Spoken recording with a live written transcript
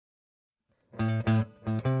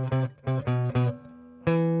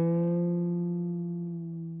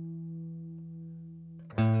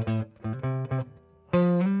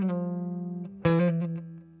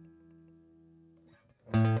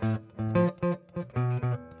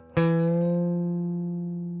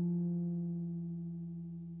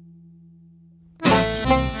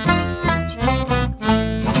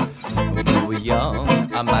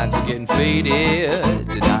Getting faded,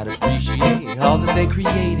 did not appreciate all that they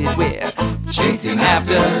created. We're chasing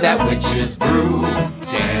after that witch's brew.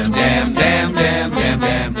 Damn, damn, damn, damn, damn,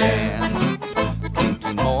 damn, damn.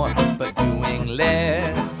 Thinking more, but doing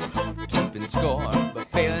less. Keeping score, but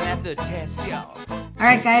failing at the test, y'all.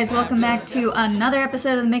 Alright guys, welcome back to another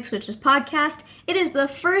episode of the Mixed Witches podcast. It is the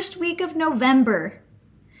first week of November,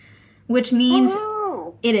 which means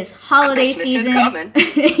it is holiday Christmas season. Is coming.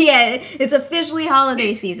 Yeah, it's officially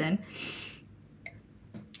holiday season.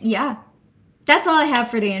 Yeah. That's all I have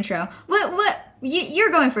for the intro. You're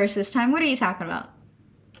going first this time. What are you talking about?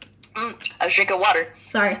 I was drinking water.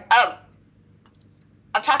 Sorry.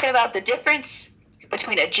 I'm talking about the difference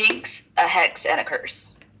between a jinx, a hex, and a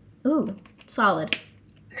curse. Ooh, solid.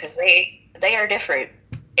 Because they are different.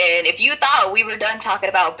 And if you thought we were done talking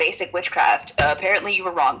about basic witchcraft, apparently you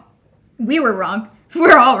were wrong. We were wrong.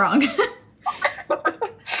 We're all wrong.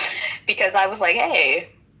 Because I was like, hey,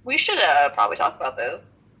 we should probably talk about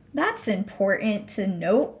this. That's important to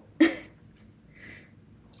note.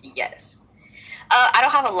 Yes. I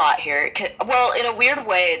don't have a lot here. Well, in a weird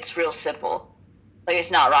way, it's real simple. Like,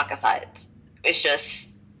 it's not rocket science. It's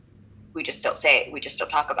just, we just don't say it. We just don't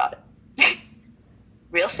talk about it.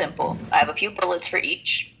 Real simple. I have a few bullets for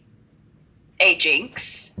each. A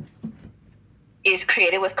jinx is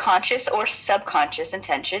created with conscious or subconscious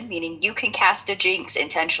intention, meaning you can cast a jinx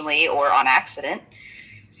intentionally or on accident.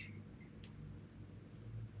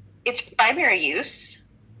 Its primary use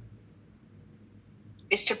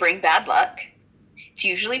is to bring bad luck. It's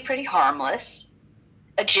usually pretty harmless.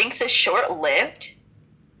 A jinx is short-lived.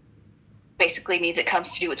 Basically means it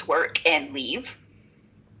comes to do its work and leave.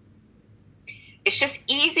 It's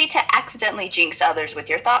just easy to accidentally jinx others with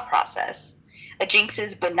your thought process. A jinx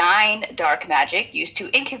is benign dark magic used to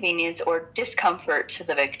inconvenience or discomfort to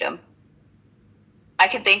the victim. I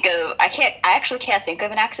actually can't think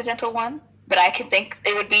of an accidental one, but I can think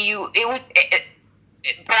it would be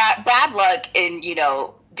bad luck and,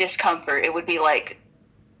 discomfort. It would be like,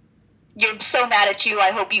 you're so mad at you, I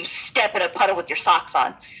hope you step in a puddle with your socks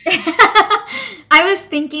on. I was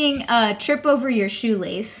thinking trip over your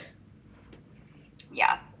shoelace.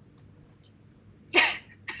 Yeah.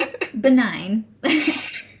 Benign. Like,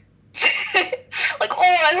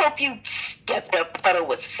 I hope you step in a puddle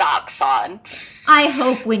with socks on. I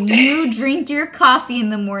hope when you drink your coffee in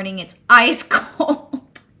the morning, it's ice cold.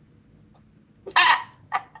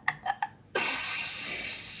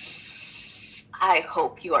 I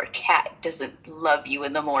hope your cat doesn't love you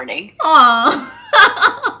in the morning. Aww.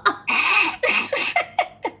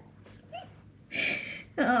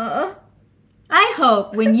 I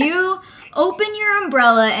hope when you open your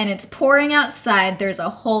umbrella and it's pouring outside, there's a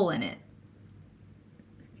hole in it.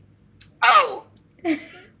 Oh.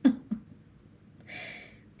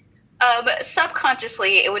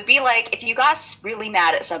 Subconsciously, it would be like if you got really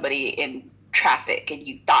mad at somebody in traffic and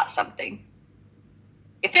you thought something.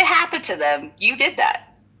 If it happened to them, you did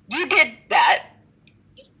that. You did that.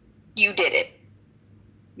 You did it.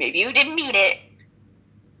 Maybe you didn't mean it,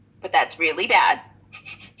 but that's really bad.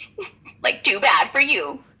 Like, too bad for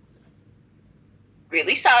you.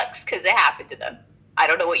 Really sucks because it happened to them. I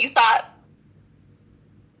don't know what you thought,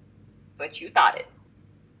 but you thought it.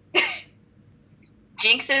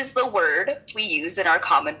 Jinx is the word we use in our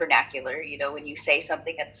common vernacular. When you say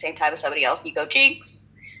something at the same time as somebody else, you go jinx.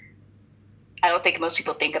 I don't think most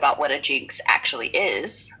people think about what a jinx actually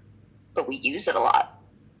is, but we use it a lot.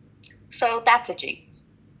 So that's a jinx.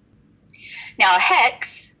 Now, a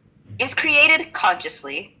hex is created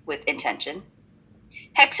consciously with intention.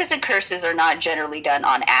 Hexes and curses are not generally done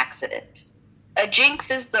on accident. A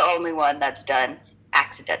jinx is the only one that's done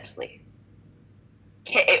accidentally.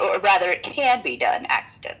 Or rather, it can be done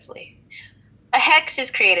accidentally. A hex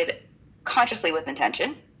is created consciously with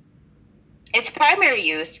intention. Its primary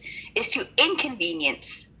use is to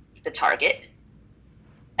inconvenience the target.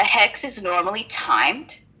 A hex is normally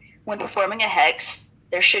timed. When performing a hex,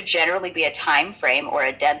 there should generally be a time frame or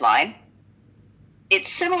a deadline.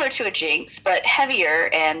 It's similar to a jinx, but heavier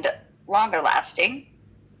and longer lasting.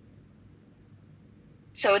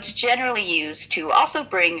 So it's generally used to also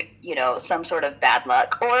bring, some sort of bad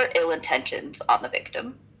luck or ill intentions on the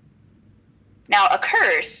victim. Now, a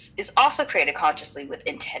curse is also created consciously with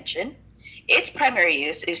intention. Its primary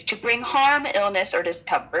use is to bring harm, illness, or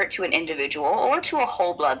discomfort to an individual or to a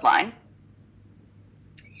whole bloodline.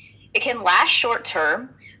 It can last short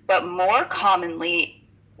term, but more commonly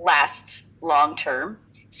lasts long term,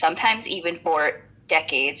 sometimes even for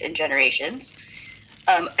decades and generations.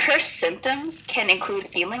 Curse symptoms can include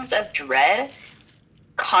feelings of dread,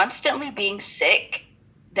 constantly being sick,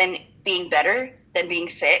 then being better, then being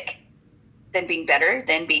sick, then being better,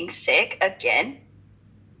 then being sick again,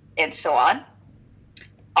 and so on.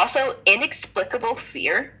 Also, inexplicable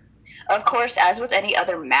fear. Of course, as with any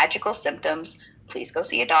other magical symptoms, please go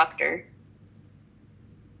see a doctor.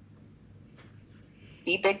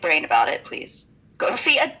 Be big brain about it, please. Go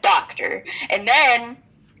see a doctor. And then,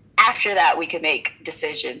 after that, we can make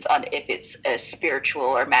decisions on if it's a spiritual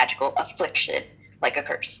or magical affliction, like a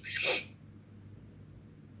curse.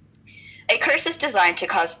 A curse is designed to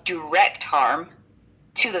cause direct harm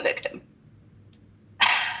to the victim.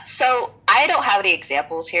 So, I don't have any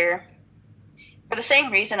examples here. For the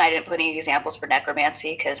same reason I didn't put any examples for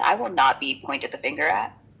necromancy, because I will not be pointed the finger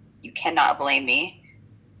at. You cannot blame me.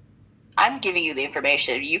 I'm giving you the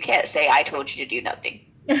information. You can't say I told you to do nothing.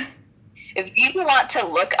 If you want to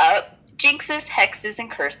look up jinxes, hexes,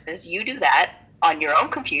 and curses, you do that on your own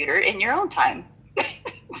computer in your own time.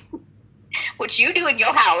 What you do in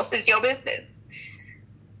your house is your business.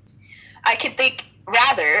 I can think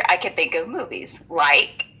of movies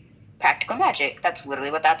like Practical Magic. That's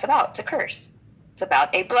literally what that's about. It's a curse. It's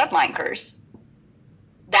about a bloodline curse.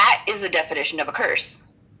 That is a definition of a curse.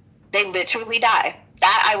 They literally die.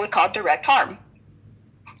 That I would call direct harm.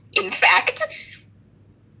 In fact,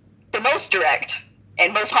 the most direct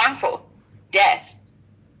and most harmful, death.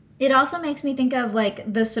 It also makes me think of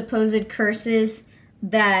like the supposed curses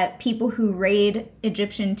that people who raid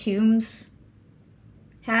Egyptian tombs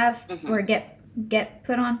have or get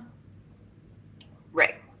put on.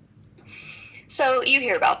 Right. So you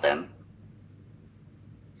hear about them.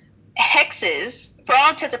 Hexes, for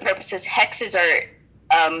all intents and purposes, hexes are,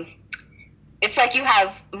 it's like you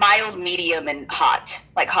have mild, medium, and hot,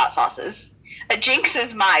 like hot sauces. A jinx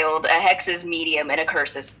is mild, a hex is medium, and a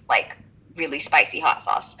curse is like really spicy hot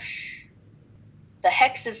sauce. The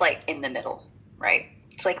hex is like in the middle, right?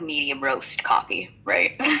 It's like medium roast coffee,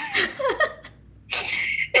 right?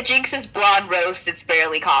 A jinx is blonde roast, it's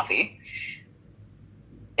barely coffee.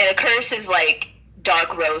 And a curse is like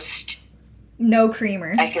dark roast. No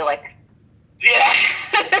creamer. I feel like, yeah.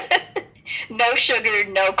 No sugar,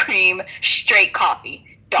 no cream, straight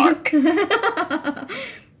coffee. Dark. I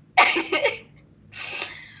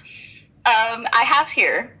have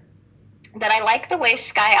here that I like the way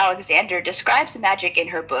Skye Alexander describes magic in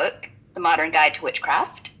her book, The Modern Guide to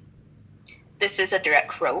Witchcraft. This is a direct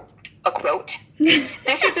quote.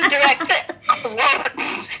 This is a direct quote.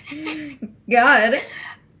 God.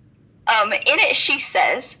 In it, she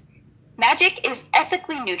says, magic is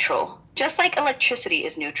ethically neutral, just like electricity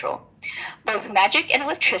is neutral. Both magic and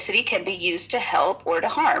electricity can be used to help or to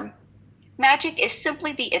harm. Magic is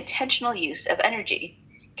simply the intentional use of energy.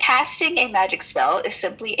 Casting a magic spell is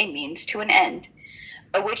simply a means to an end,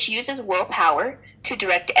 which uses willpower to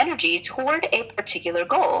direct energy toward a particular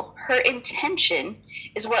goal. Her intention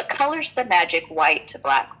is what colors the magic white,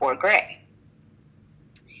 black, or gray.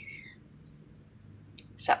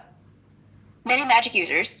 So, many magic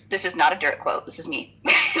users, this is not a direct quote, this is me,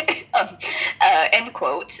 end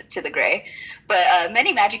quote to the gray, but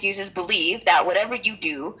many magic users believe that whatever you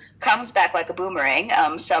do comes back like a boomerang.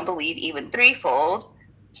 Some believe even threefold,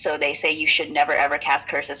 so they say you should never ever cast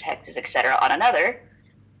curses, hexes, etc. on another.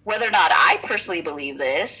 Whether or not I personally believe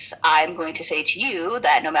this, I'm going to say to you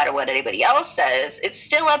that no matter what anybody else says, it's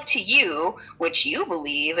still up to you what you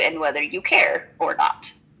believe and whether you care or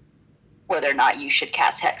not. Whether or not you should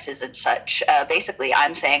cast hexes and such. Basically,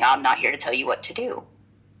 I'm saying I'm not here to tell you what to do.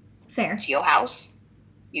 Fair. It's your house.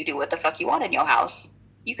 You do what the fuck you want in your house.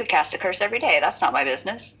 You could cast a curse every day. That's not my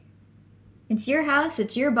business. It's your house.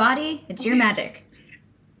 It's your body. It's your magic.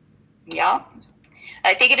 Yeah.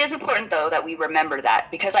 I think it is important, though, that we remember that.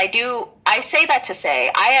 Because I say that to say,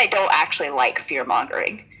 I don't actually like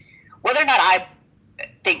fear-mongering. Whether or not I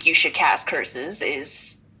think you should cast curses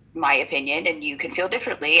is my opinion, and you can feel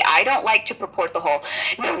differently. I don't like to purport the whole,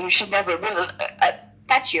 no, you should never,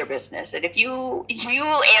 that's your business. And if you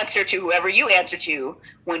answer to whoever you answer to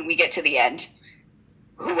when we get to the end,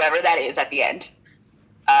 whoever that is at the end.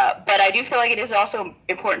 But I do feel like it is also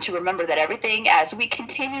important to remember that everything, as we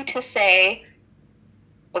continue to say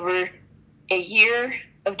over a year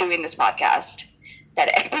of doing this podcast, that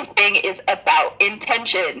everything is about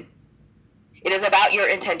intention. It is about your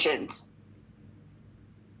intentions.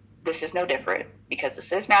 This is no different, because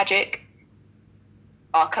this is magic.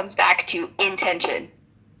 all comes back to intention.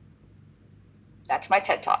 That's my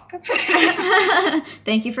TED Talk.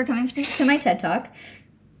 Thank you for coming to my TED Talk.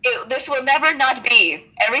 This will never not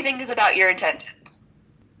be. Everything is about your intentions.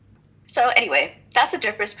 So anyway, that's the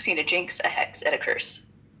difference between a jinx, a hex, and a curse.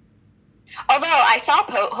 Although I saw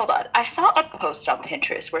a post on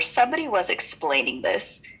Pinterest where somebody was explaining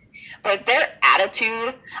this, but their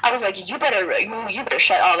attitude, I was like, you better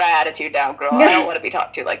shut all that attitude down, girl. I don't want to be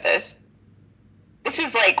talked to like this. This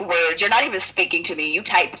is like words. You're not even speaking to me. You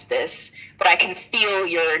typed this, but I can feel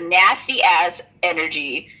your nasty ass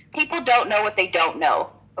energy. People don't know what they don't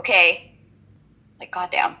know, okay? Like,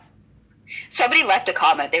 goddamn. Somebody left a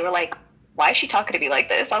comment. They were like, why is she talking to me like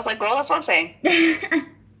this? I was like, girl, that's what I'm saying.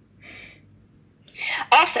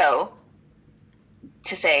 Also,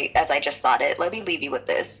 to say, as I just thought it, let me leave you with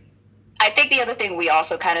this. I think the other thing we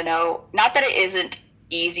also kind of know, not that it isn't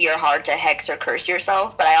easy or hard to hex or curse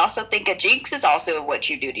yourself, but I also think a jinx is also what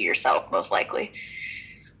you do to yourself, most likely.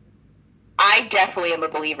 I definitely am a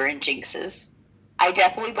believer in jinxes. I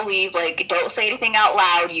definitely believe, like, don't say anything out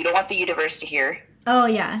loud. You don't want the universe to hear. Oh,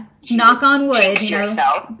 yeah. Knock on wood, Jinx you know.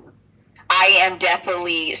 yourself. I am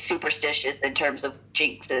definitely superstitious in terms of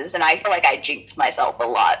jinxes, and I feel like I jinx myself a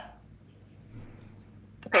lot.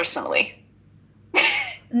 Personally.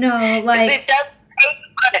 No, like... it does take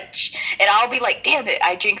much, and I'll be like, damn it,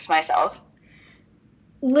 I jinxed myself.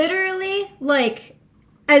 Literally, like,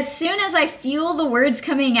 as soon as I feel the words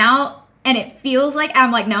coming out, and it feels like,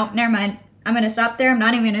 I'm like, no, never mind. I'm going to stop there. I'm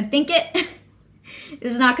not even going to think it.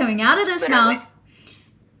 This is not coming out of this mouth.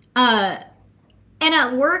 And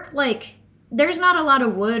at work, like, there's not a lot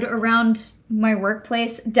of wood around my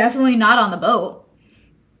workplace. Definitely not on the boat.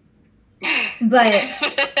 But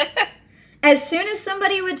as soon as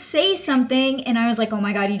somebody would say something, and I was like, oh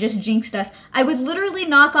my god, you just jinxed us, I would literally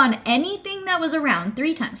knock on anything that was around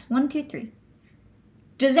 3 times. 1, 2, 3.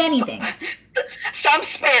 Just anything. Some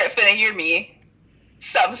spirit finna hear me.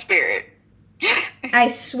 Some spirit. I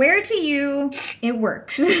swear to you, it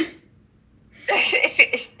works.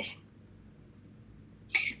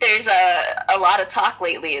 There's a lot of talk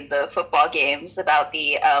lately in the football games about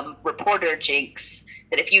the reporter jinx,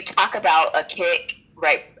 that if you talk about a kick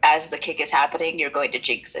right as the kick is happening, you're going to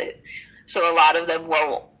jinx it. So a lot of them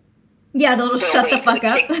won't. Yeah, they'll just shut the fuck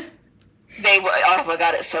up. Oh my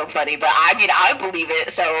god, it's so funny. But I mean, I believe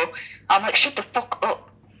it, so I'm like, shut the fuck up.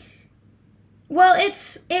 Well,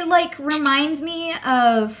 it like reminds me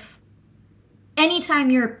of anytime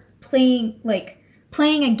you're playing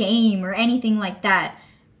a game or anything like that,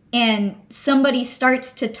 and somebody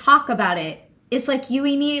starts to talk about it, it's like you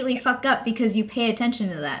immediately fuck up because you pay attention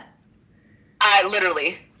to that.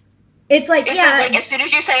 Literally. It's like, it's yeah. Like, as soon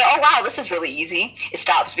as you say, oh wow, this is really easy, it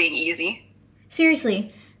stops being easy.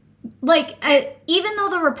 Seriously. Like, even though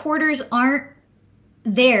the reporters aren't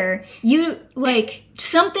there, you, like,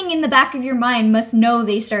 something in the back of your mind must know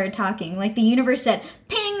they started talking. Like, the universe said,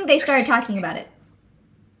 ping, they started talking about it.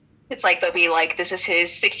 It's like they'll be like, this is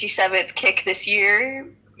his 67th kick this year,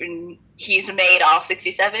 and he's made all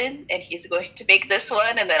 67, and he's going to make this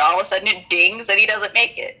one, and then all of a sudden it dings and he doesn't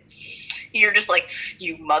make it. You're just like,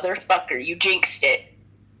 you motherfucker, you jinxed it.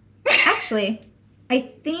 Actually, I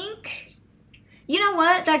think... You know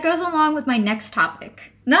what? That goes along with my next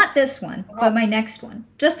topic. Not this one, but my next one.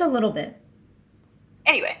 Just a little bit.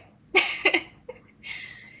 Anyway.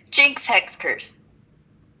 Jinx, hex, curse.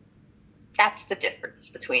 That's the difference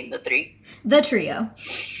between the three. The trio.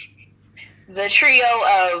 The trio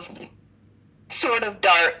of sort of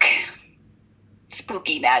dark,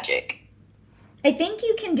 spooky magic. I think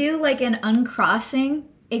you can do like an uncrossing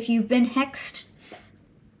if you've been hexed.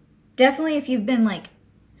 Definitely if you've been like,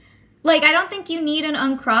 I don't think you need an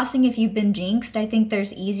uncrossing if you've been jinxed. I think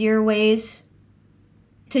there's easier ways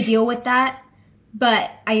to deal with that. But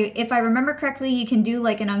if I remember correctly, you can do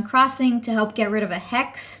like an uncrossing to help get rid of a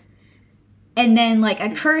hex. And then like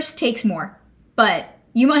a curse takes more. But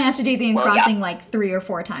you might have to do the uncrossing like 3 or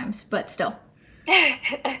 4 times. But still.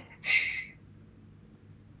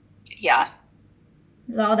 Yeah.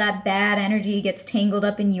 Because all that bad energy gets tangled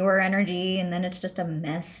up in your energy. And then it's just a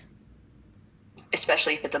mess.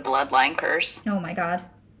 Especially if it's a bloodline curse. Oh my god.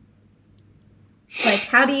 Like,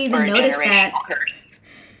 how do you even notice that? Curse.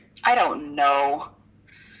 I don't know.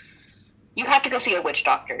 You have to go see a witch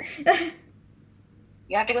doctor.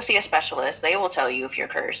 You have to go see a specialist. They will tell you if you're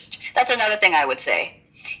cursed. That's another thing I would say.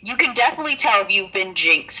 You can definitely tell if you've been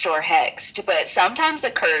jinxed or hexed, but sometimes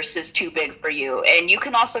a curse is too big for you, and you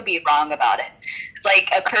can also be wrong about it. It's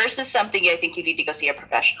like a curse is something I think you need to go see a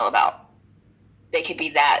professional about. They could be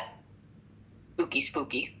that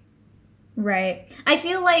spooky. Right. I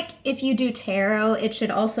feel like if you do tarot, it should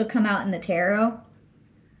also come out in the tarot.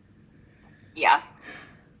 Yeah.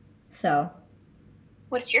 So,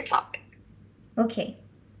 What's your topic? okay.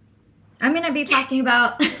 I'm going to be talking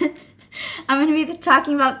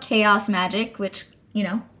about chaos magic, which, you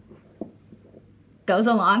know, goes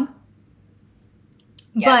along.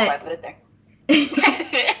 Yeah, But, that's why I put it there.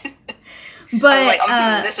 but I was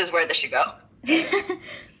like, this is where this should go.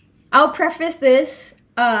 I'll preface this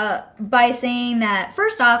by saying that,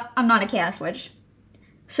 first off, I'm not a chaos witch.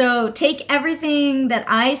 So take everything that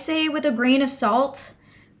I say with a grain of salt,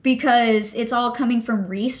 because it's all coming from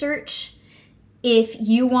research. If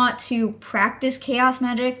you want to practice chaos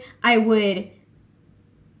magic, I would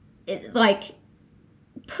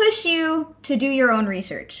push you to do your own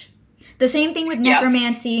research. The same thing with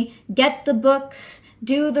necromancy. Get the books,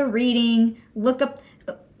 do the reading, look up.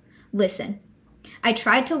 Listen, I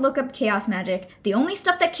tried to look up chaos magic. The only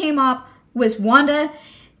stuff that came up was Wanda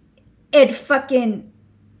and fucking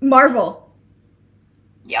Marvel.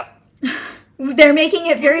 Yep. They're making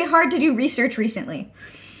it very hard to do research recently.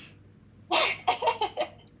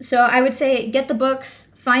 So I would say get the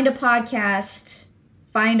books, find a podcast,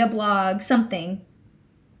 find a blog, something.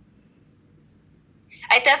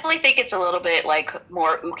 I definitely think it's a little bit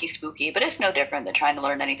more ooky spooky, but it's no different than trying to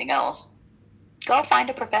learn anything else. Go find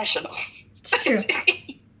a professional. It's true.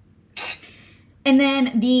 And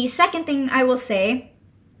then the second thing I will say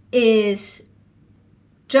is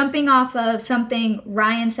jumping off of something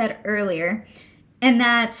Ryan said earlier, and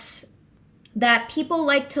that's that people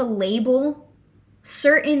like to label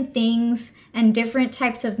certain things and different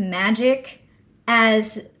types of magic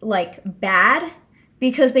as bad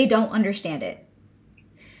because they don't understand it.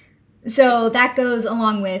 So that goes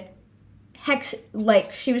along with hex,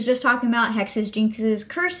 like she was just talking about, hexes, jinxes,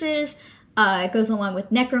 curses. It goes along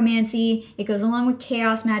with necromancy. It goes along with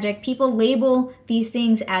chaos magic. People label these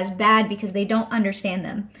things as bad because they don't understand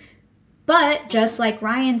them. But just like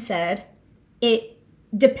Ryan said, it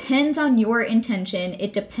depends on your intention.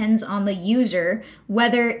 It depends on the user,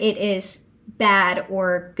 whether it is bad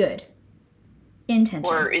or good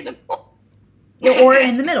intention. Or in the middle. Or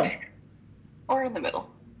in the middle. Or in the middle.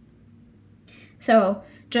 So,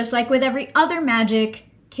 just like with every other magic,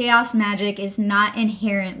 chaos magic is not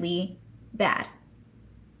inherently bad.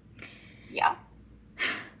 Yeah.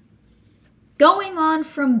 Going on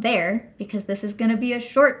from there, because this is going to be a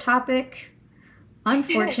short topic,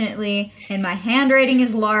 unfortunately, and my handwriting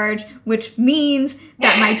is large, which means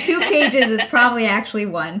that my 2 pages is probably actually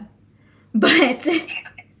 1. But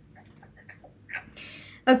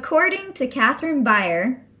according to Catherine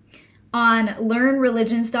Beyer on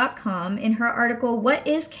learnreligions.com, in her article, What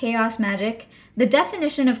is Chaos Magic? The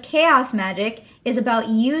definition of chaos magic is about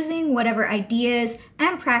using whatever ideas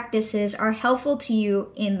and practices are helpful to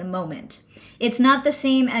you in the moment. It's not the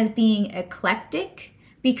same as being eclectic,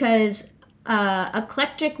 because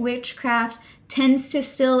eclectic witchcraft tends to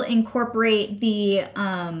still incorporate the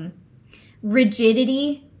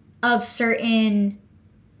rigidity of certain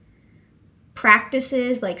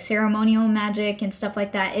practices, like ceremonial magic and stuff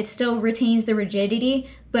like that. It still retains the rigidity,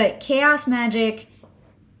 but chaos magic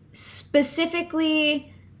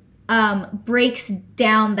specifically breaks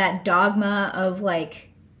down that dogma of I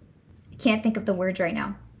can't think of the words right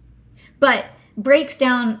now, but breaks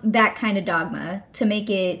down that kind of dogma to make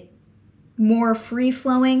it more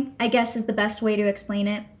free-flowing, I guess is the best way to explain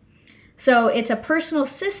it. So it's a personal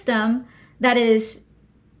system that is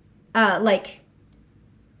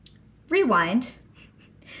rewind.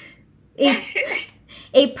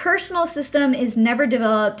 A personal system is never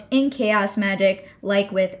developed in chaos magic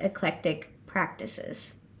like with eclectic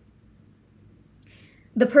practices.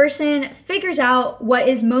 The person figures out what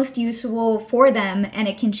is most useful for them, and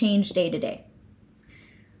it can change day to day.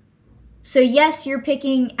 So yes, you're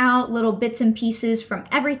picking out little bits and pieces from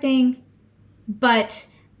everything, but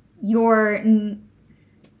you're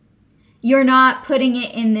not putting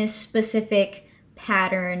it in this specific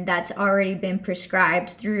pattern that's already been prescribed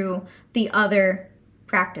through the other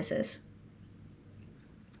practices.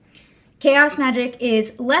 Chaos magic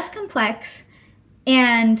is less complex,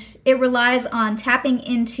 and it relies on tapping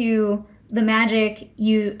into the magic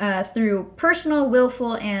through personal,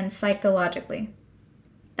 willful, and psychologically.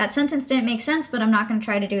 That sentence didn't make sense, but I'm not going to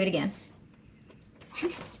try to do it again.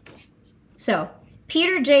 So,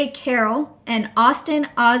 Peter J. Carroll and Austin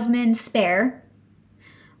Osman Spare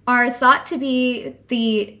are thought to be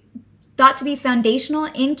foundational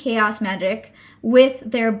in chaos magic, with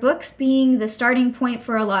their books being the starting point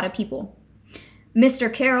for a lot of people.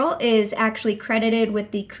 Mr. Carroll is actually credited with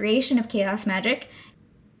the creation of chaos magic.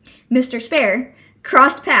 Mr. Spare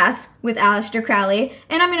crossed paths with Aleister Crowley,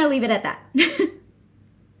 and I'm going to leave it at that.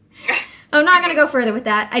 I'm not going to go further with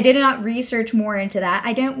that. I did not research more into that.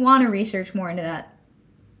 I didn't want to research more into that.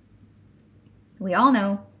 We all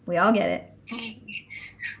know. We all get it.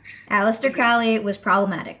 Aleister Crowley was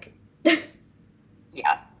problematic.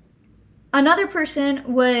 Yeah. Another person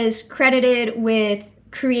was credited with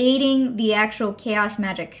creating the actual chaos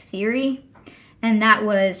magic theory, and that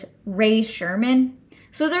was Ray Sherman.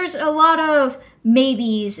 So there's a lot of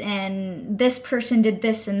maybes, and this person did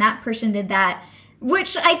this and that person did that,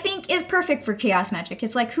 which I think is perfect for chaos magic.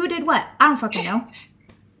 It's like, who did what? I don't fucking know.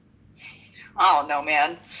 I don't know,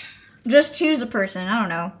 man. Just choose a person. I don't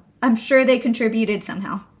know. I'm sure they contributed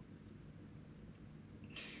somehow.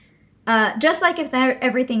 Just like if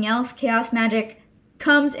everything else, chaos magic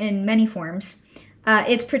comes in many forms.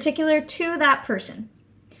 It's particular to that person.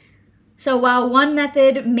 So while one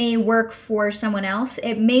method may work for someone else,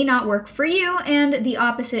 it may not work for you, and the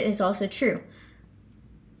opposite is also true.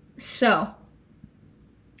 So,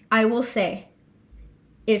 I will say,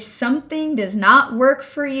 if something does not work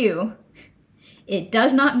for you, it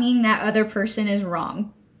does not mean that other person is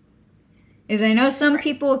wrong. As I know some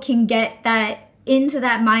people can get that into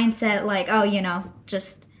that mindset, like, oh, you know,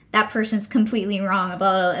 just that person's completely wrong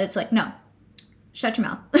about it. It's like, no, shut your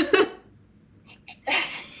mouth.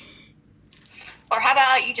 Or how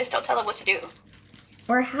about you just don't tell them what to do?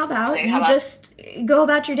 Or how about just go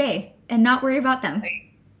about your day and not worry about them?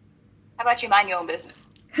 How about you mind your own business?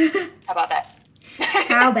 How about that?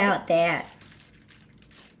 How about that?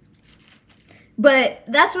 But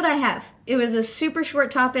that's what I have. It was a super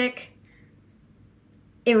short topic.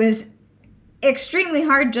 It was extremely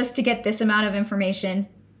hard just to get this amount of information.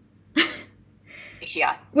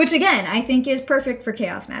 Yeah. Which, again, I think is perfect for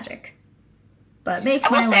chaos magic. But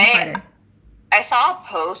makes my life harder. I saw a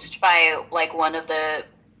post by, like, one of the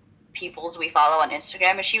peoples we follow on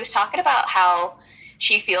Instagram, and she was talking about how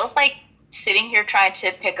she feels like sitting here trying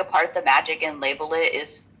to pick apart the magic and label it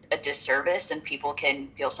is a disservice, and people can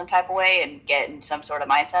feel some type of way and get in some sort of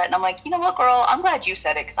mindset. And I'm like, you know what, girl? I'm glad you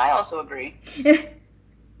said it, because I also agree.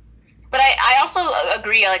 But I also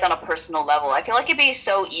agree, like, on a personal level. I feel like it'd be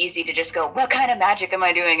so easy to just go, what kind of magic am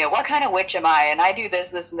I doing? And what kind of witch am I? And I do this,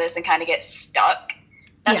 this, and this, and kind of get stuck.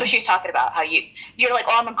 That's what she's talking about, how you're like,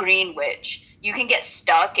 oh, I'm a green witch. You can get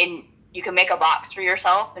stuck and you can make a box for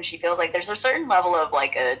yourself. And she feels like there's a certain level of,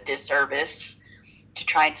 like, a disservice to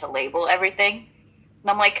trying to label everything.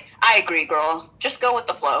 And I'm like, I agree, girl. Just go with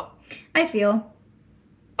the flow. I feel.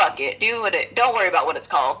 Fuck it. Don't worry about what it's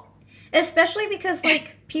called. Especially because,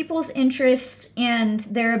 like, people's interests and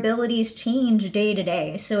their abilities change day to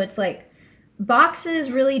day. So it's like,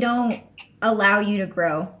 boxes really don't allow you to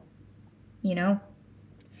grow, you know?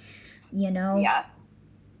 Yeah.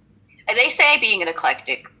 And they say being an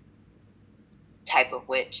eclectic type of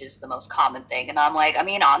witch is the most common thing. And I'm like, I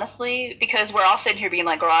mean, honestly, because we're all sitting here being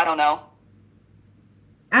like, girl, I don't know.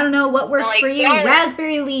 I don't know what worked for you.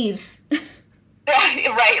 Raspberry leaves.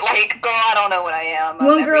 Right, like, girl, I don't know what I am.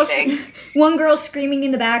 One girl screaming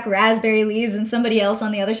in the back, raspberry leaves, and somebody else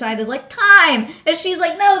on the other side is like, time! And she's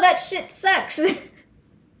like, no, that shit sucks.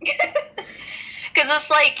 Because it's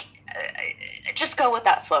like, just go with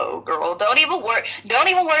that flow, girl. Don't even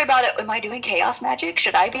worry about it. Am I doing chaos magic?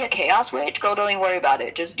 Should I be a chaos witch? Girl, don't even worry about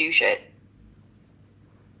it. Just do shit.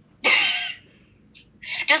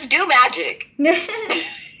 Just do magic.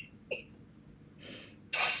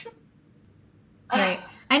 Right.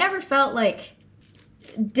 I never felt like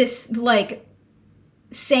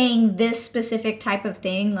saying this specific type of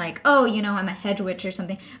thing, like, oh, you know, I'm a hedge witch or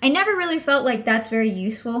something. I never really felt like that's very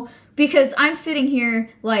useful, because I'm sitting here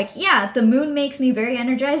like, yeah, the moon makes me very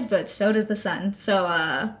energized, but so does the sun. So,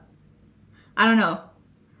 I don't know.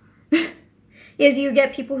 Is you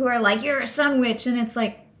get people who are like, you're a sun witch, and it's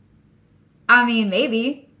like, I mean,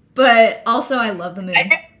 maybe, but also I love the moon.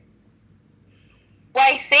 Well,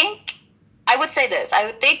 I would say this. I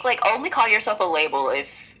would think, like, only call yourself a label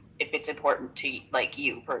if it's important to, like,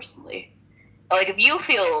 you personally. Like, if you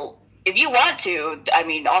want to, I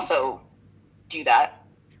mean, also do that.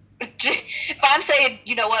 If I'm saying,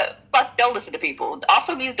 you know what, fuck, don't listen to people,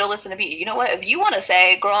 also means don't listen to me. You know what, if you want to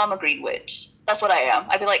say, girl, I'm a green witch, that's what I am.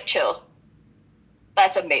 I'd be like, chill.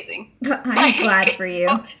 That's amazing. I'm glad for you.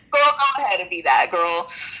 Girl, go ahead and be that, girl.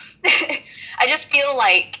 I just feel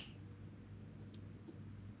like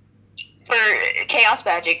for chaos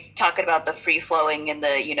magic, talking about the free flowing and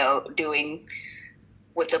the, you know, doing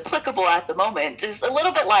what's applicable at the moment is a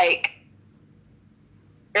little bit like,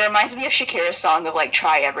 it reminds me of Shakira's song of, like,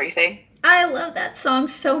 try everything. I love that song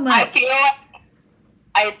so much.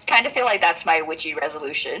 I kind of feel like that's my witchy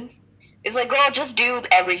resolution. It's like, girl, just do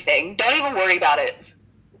everything. Don't even worry about it.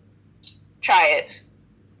 Try it.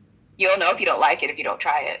 You'll know if you don't like it if you don't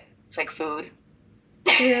try it. It's like food.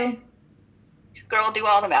 True. Girl, do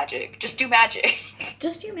all the magic. Just do magic.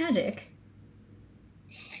 Just do magic.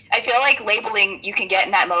 I feel like labeling, you can get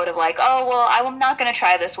in that mode of like, oh, well, I'm not going to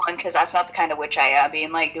try this one because that's not the kind of witch I am.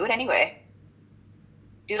 Being like, do it anyway.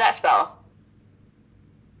 Do that spell.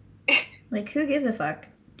 Like, who gives a fuck?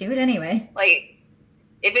 Do it anyway. Like,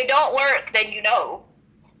 if it don't work, then you know.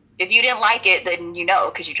 If you didn't like it, then you know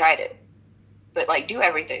because you tried it. But, like, do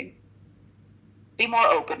everything. Be more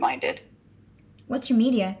open-minded. What's your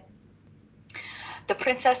media? The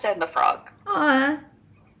Princess and the Frog. Aw.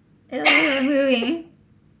 I love that movie.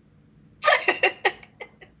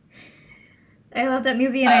 I love that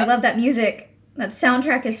movie and I love that music. That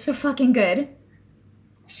soundtrack is so fucking good.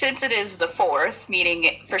 Since it is the 4th,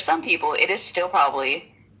 meaning for some people it is still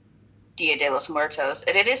probably Dia de los Muertos,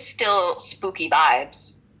 and it is still spooky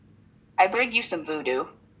vibes, I bring you some voodoo.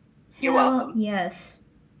 You're Hell welcome. Yes.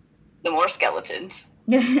 The more skeletons.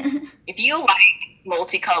 If you like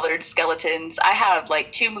multicolored skeletons, I have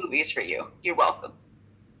like 2 movies for you. You're welcome.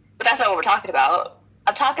 But that's not what we're talking about.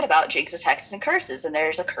 I'm talking about Jinxes, Hexes, and Curses, and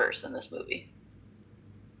there's a curse in this movie.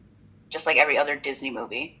 Just like every other Disney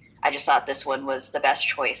movie. I just thought this one was the best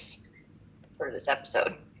choice for this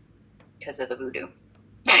episode because of the voodoo.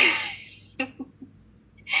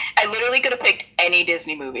 I literally could have picked any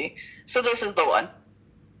Disney movie, so this is the one.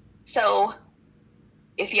 So,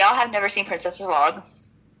 if y'all have never seen Princess's Vlog,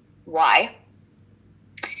 why?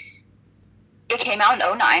 It came out in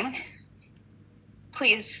 2009.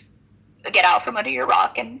 Please get out from under your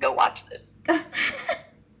rock and go watch this.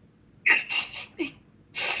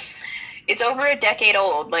 It's over a decade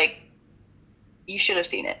old. Like, you should have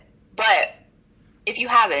seen it. But if you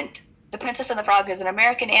haven't, The Princess and the Frog is an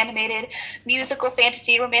American animated musical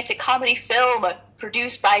fantasy romantic comedy film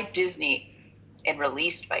produced by Disney and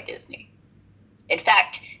released by Disney. In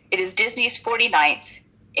fact, it is Disney's 49th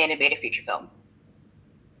animated feature film.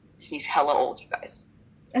 Disney's hella old, you guys.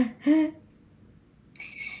 And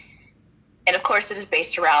of course, it is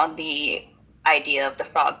based around the idea of the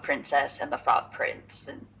Frog Princess and the Frog Prince,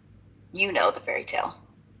 and you know the fairy tale.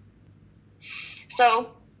 So,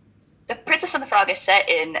 The Princess and the Frog is set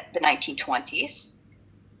in the 1920s,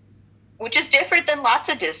 which is different than lots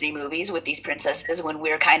of Disney movies with these princesses when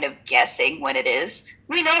we're kind of guessing when it is.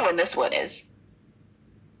 We know when this one is.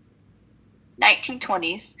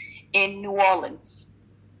 1920s in New Orleans.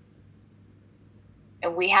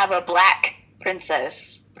 And we have a black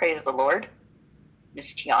princess, praise the Lord,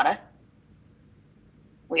 Miss Tiana.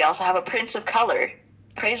 We also have a prince of color,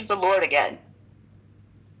 praise the Lord again.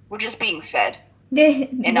 We're just being fed.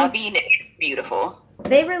 And not being beautiful.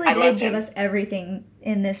 They really did give us everything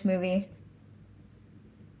in this movie.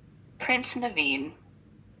 Prince Naveen.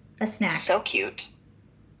 A snack. So cute.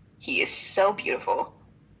 He is so beautiful.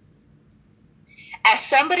 As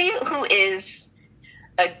somebody who is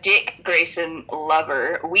a Dick Grayson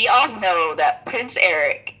lover, we all know that Prince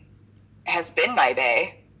Eric has been my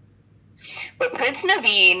bae. But Prince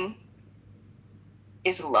Naveen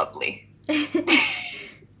is lovely.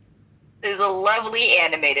 Is a lovely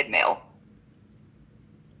animated male.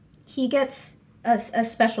 He gets a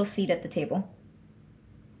special seat at the table.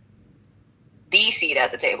 The seat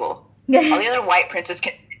at the table. All the other white princes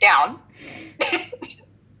can sit down.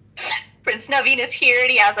 Prince Naveen is here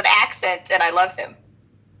and he has an accent and I love him.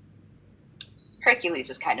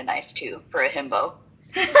 Hercules is kind of nice too for a himbo.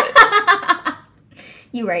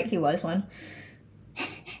 You're right, he was one.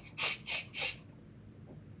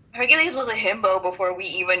 Hercules was a himbo before we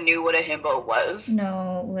even knew what a himbo was.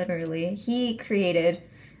 No, literally. He created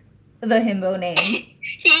the himbo name.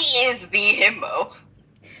 He is the himbo.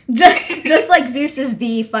 Just like Zeus is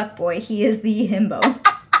the fuckboy, he is the himbo.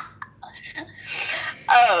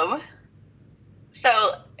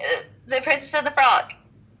 So, The Princess and the Frog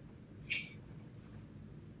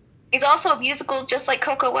is also a musical just like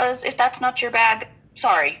Coco was. If that's not your bag,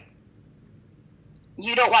 sorry.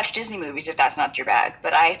 You don't watch Disney movies if that's not your bag,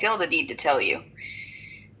 but I feel the need to tell you.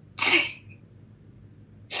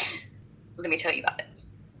 Let me tell you about it.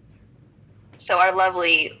 So our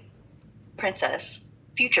lovely princess,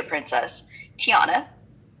 future princess, Tiana,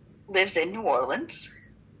 lives in New Orleans.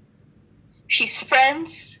 She's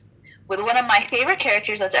friends with one of my favorite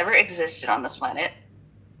characters that's ever existed on this planet,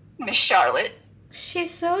 Miss Charlotte.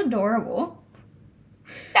 She's so adorable.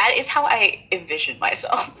 That is how I envisioned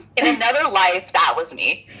myself. In another life, that was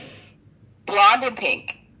me. Blonde and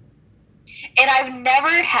pink. And I've never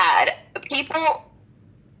had people...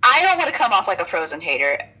 I don't want to come off like a Frozen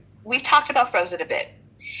hater. We've talked about Frozen a bit.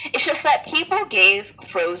 It's just that people gave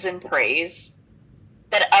Frozen praise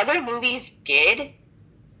that other movies did,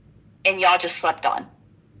 and y'all just slept on.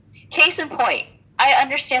 Case in point, I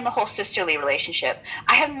understand the whole sisterly relationship.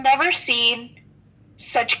 I have never seen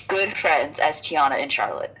such good friends as Tiana and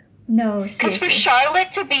Charlotte. No, Because seriously. for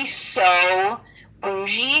Charlotte to be so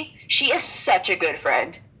bougie, she is such a good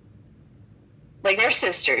friend. Like, they're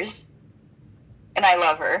sisters. And I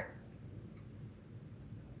love her.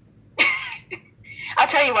 I'll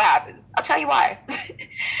tell you what happens. I'll tell you why.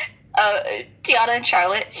 Tiana and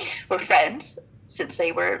Charlotte were friends since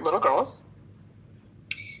they were little girls,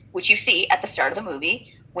 which you see at the start of the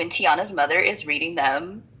movie when Tiana's mother is reading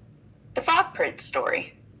them the Frog Prince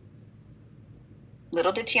story.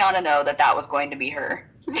 Little did Tiana know that that was going to be her.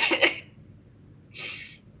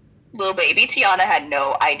 Little baby Tiana had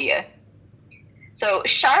no idea. So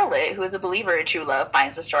Charlotte, who is a believer in true love,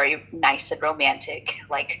 finds the story nice and romantic,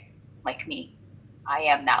 like me. I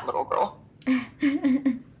am that little girl.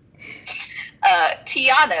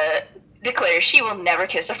 Tiana declares she will never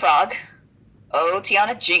kiss a frog. Oh,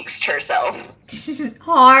 Tiana jinxed herself.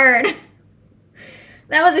 Hard.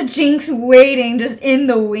 That was a jinx waiting just in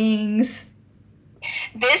the wings.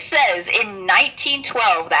 This says in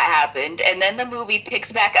 1912 that happened, and then the movie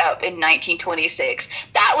picks back up in 1926.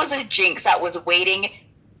 That was a jinx that was waiting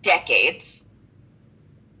decades.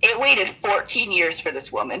 It waited 14 years for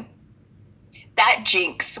this woman. That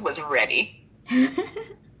jinx was ready.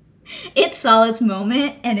 It saw its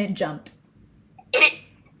moment and it jumped. It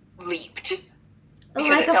leaped. Because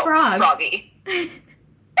Like it a felt frog. froggy.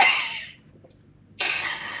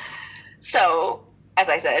 So, as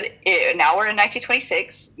I said, now we're in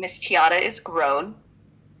 1926. Miss Tiana is grown,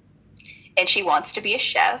 and she wants to be a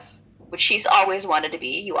chef, which she's always wanted to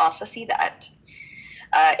be. You also see that.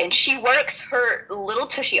 And she works her little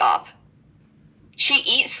tushy off. She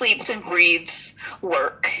eats, sleeps, and breathes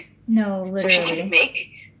work. No, So she can literally.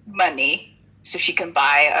 make money so she can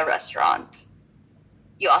buy a restaurant.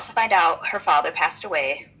 You also find out her father passed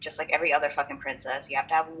away, just like every other fucking princess. You have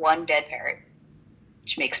to have one dead parent,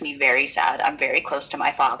 which makes me very sad. I'm very close to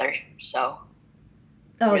my father, so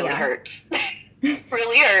Oh, really yeah. hurts.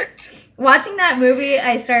 Really hurts. Watching that movie,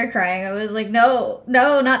 I started crying. I was like, no,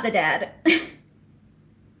 not the dad.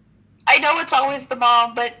 I know it's always the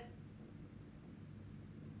mom, but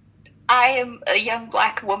I am a young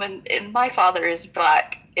black woman, and my father is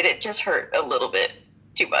black, and it just hurt a little bit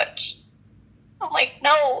too much. I'm like,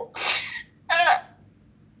 no.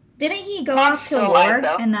 Didn't he go Mom's off to still war, alive,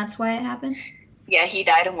 though. and that's why it happened? Yeah, he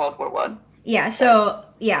died in World War One. Yeah, so,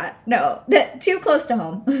 yeah, no. Too close to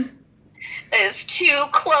home. It's too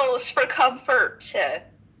close for comfort.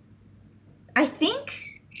 I think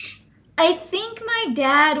my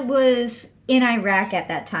dad was in Iraq at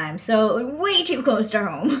that time, so way too close to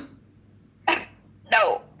home.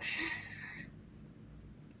 No.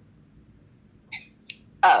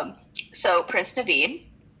 So Prince Naveen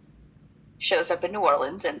shows up in New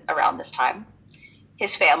Orleans and around this time.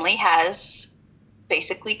 His family has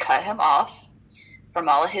basically cut him off from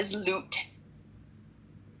all of his loot.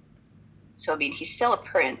 So, I mean, he's still a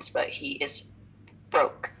prince, but he is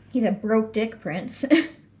broke. He's a broke dick prince.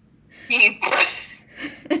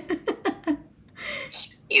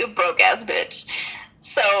 You broke-ass bitch.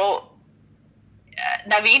 So,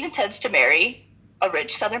 Naveen intends to marry a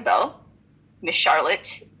rich Southern belle. Miss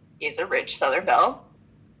Charlotte is a rich Southern belle.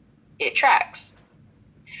 It tracks.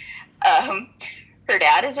 Her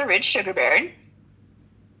dad is a rich sugar baron.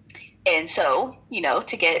 And so, you know,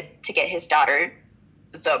 to get his daughter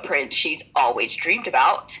the prince she's always dreamed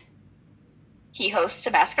about, he hosts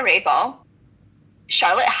a masquerade ball.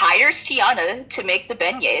 Charlotte hires Tiana to make the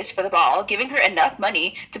beignets for the ball, giving her enough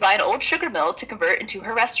money to buy an old sugar mill to convert into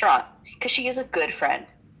her restaurant, because she is a good friend.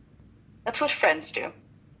 That's what friends do.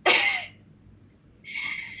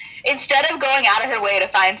 Instead of going out of her way to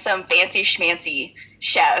find some fancy schmancy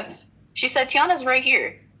chef, she said, Tiana's right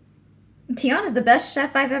here. Tiana's the best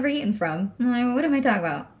chef I've ever eaten from. I'm like, what am I talking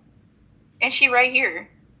about? And she right here.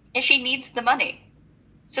 And she needs the money.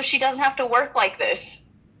 So she doesn't have to work like this.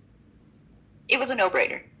 It was a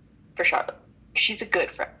no-brainer for Charlotte. She's a good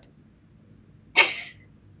friend.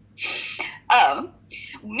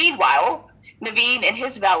 Meanwhile, Naveen and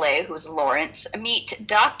his valet, who's Lawrence, meet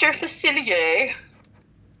Dr. Facilier,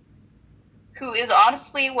 who is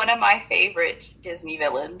honestly one of my favorite Disney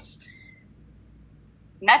villains.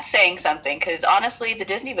 And that's saying something, because honestly, the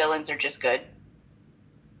Disney villains are just good.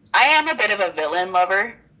 I am a bit of a villain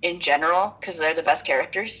lover in general, because they're the best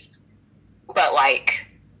characters. But, like,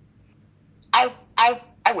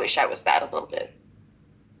 I wish I was that a little bit.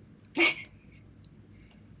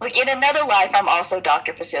 Like, in another life, I'm also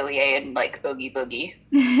Dr. Facilier and, like, Oogie Boogie.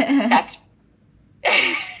 That's...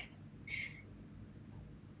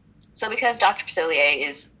 So because Dr. Facilier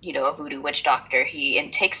is, a voodoo witch doctor, he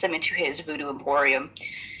takes them into his voodoo emporium,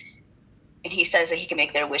 and he says that he can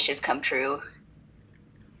make their wishes come true.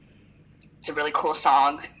 It's a really cool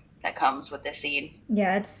song that comes with this scene.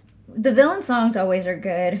 Yeah, the villain songs always are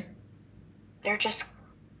good. They're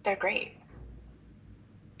great.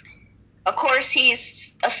 Of course,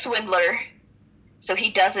 he's a swindler, so he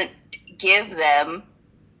doesn't give them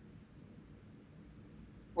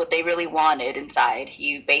what they really wanted inside.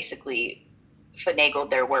 He basically finagled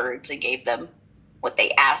their words and gave them what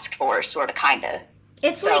they asked for, sort of, kind of.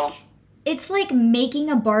 It's like making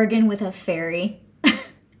a bargain with a fairy.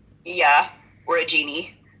 Yeah, or a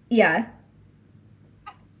genie. Yeah.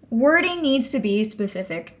 Wording needs to be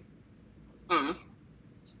specific.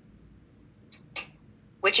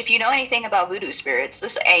 Which, if you know anything about voodoo spirits,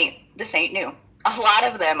 this ain't new. A lot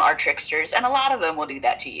of them are tricksters, and a lot of them will do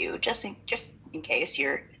that to you. Just in case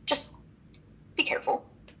just be careful.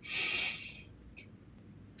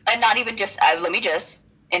 And not even just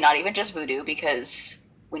voodoo, because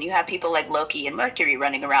when you have people like Loki and Mercury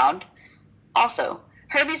running around, also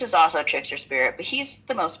Hermes is also a trickster spirit, but he's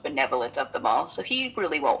the most benevolent of them all, so he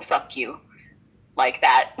really won't fuck you like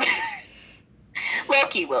that.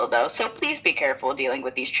 Loki will, though, so please be careful dealing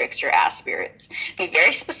with these trickster-ass spirits. Be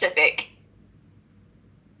very specific.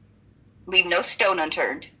 Leave no stone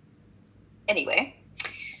unturned. Anyway,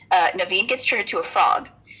 Naveen gets turned into a frog,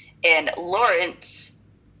 and Lawrence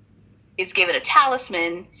is given a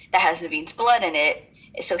talisman that has Naveen's blood in it,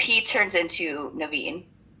 so he turns into Naveen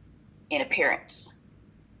in appearance.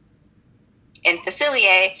 And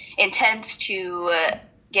Facilier intends to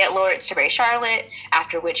get Lawrence to marry Charlotte,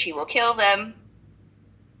 after which he will kill them.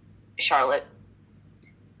 Charlotte.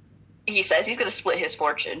 He says he's going to split his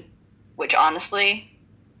fortune, which honestly,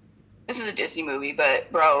 this is a Disney movie,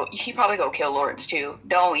 but bro, he probably go kill Lawrence too.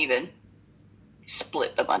 Don't even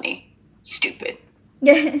split the money. Stupid.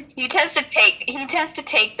 He tends to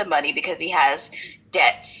take the money because he has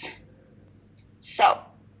debts. So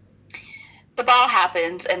the ball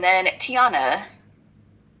happens, and then Tiana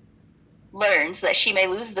learns that she may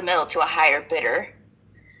lose the mill to a higher bidder.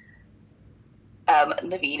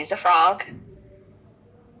 Naveen is a frog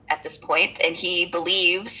at this point, and he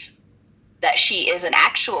believes that she is an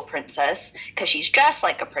actual princess because she's dressed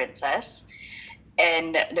like a princess.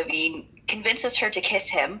 And Naveen convinces her to kiss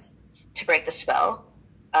him to break the spell,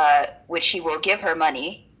 which he will give her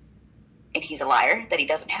money. And he's a liar that he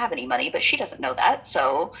doesn't have any money, but she doesn't know that.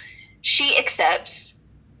 So she accepts,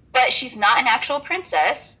 but she's not an actual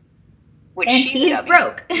princess, which and she's he's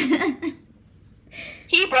broke.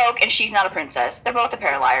 He broke, and she's not a princess. They're both a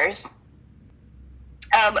pair of liars.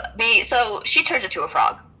 So she turns into a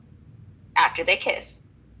frog after they kiss.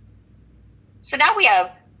 So now we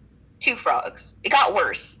have two frogs. It got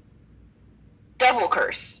worse. Double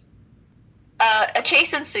curse. A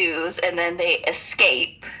chase ensues, and then they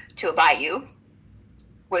escape to a bayou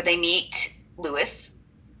where they meet Lewis,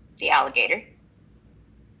 the alligator.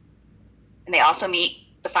 And they also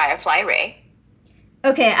meet the firefly Ray.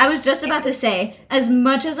 Okay, I was just about to say, as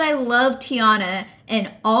much as I love Tiana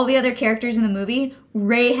and all the other characters in the movie,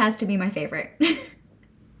 Ray has to be my favorite.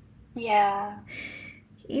 Yeah.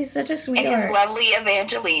 He's such a sweetheart. And his lovely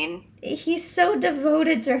Evangeline. He's so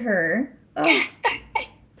devoted to her. Oh.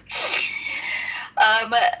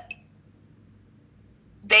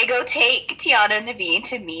 They go take Tiana and Naveen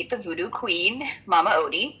to meet the voodoo queen, Mama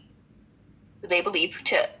Odie, who they believe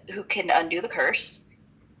who can undo the curse.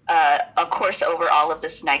 Of course, over all of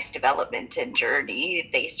this nice development and journey,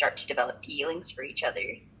 they start to develop feelings for each other.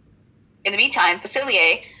 In the meantime,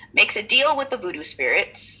 Facilier makes a deal with the voodoo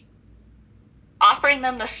spirits, offering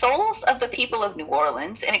them the souls of the people of New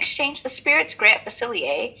Orleans. In exchange, the spirits grant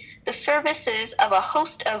Facilier the services of a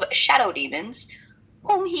host of shadow demons,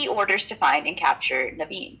 whom he orders to find and capture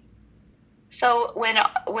Naveen. So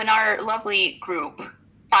when our lovely group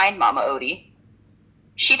find Mama Odie,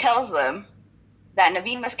 she tells them that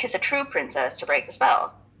Naveen must kiss a true princess to break the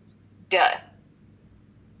spell. Duh.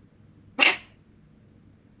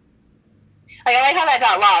 I like how that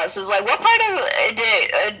got lost. It's like, what part of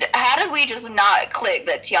it how did we just not click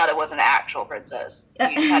that Tiana was an actual princess?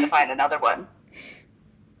 We just had to find another one.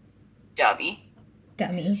 Dummy.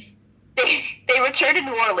 They return to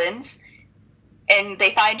New Orleans, and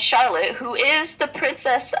they find Charlotte, who is the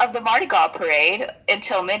princess of the Mardi Gras parade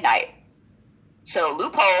until midnight. So,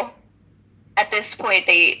 loophole. At this point,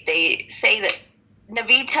 they say that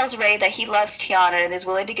Naveen tells Ray that he loves Tiana and is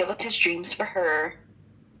willing to give up his dreams for her.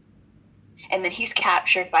 And then he's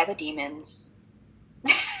captured by the demons.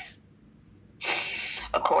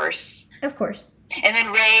 Of course. And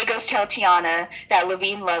then Ray goes tell Tiana that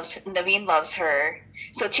Naveen loves her.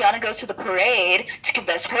 So Tiana goes to the parade to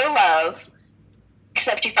confess her love,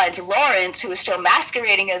 except she finds Lawrence, who is still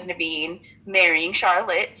masquerading as Naveen, marrying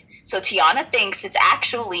Charlotte. So Tiana thinks it's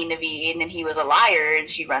actually Naveen and he was a liar, and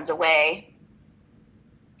she runs away.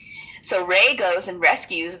 So Ray goes and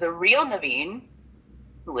rescues the real Naveen,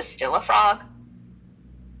 who was still a frog.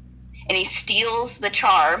 And he steals the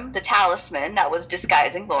charm, the talisman that was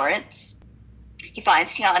disguising Lawrence. He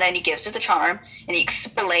finds Tiana and he gives her the charm, and he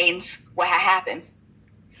explains what happened.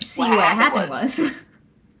 See, what happened was.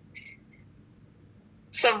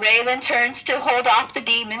 So Ray then turns to hold off the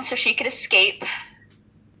demon so she could escape.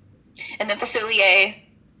 And then Facilier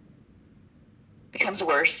becomes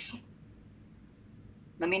worse.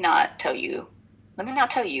 Let me not tell you.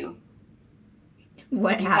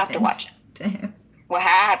 What You happened? have to watch it. To him? What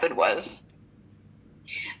happened was,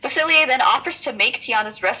 Facilier then offers to make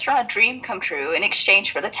Tiana's restaurant dream come true in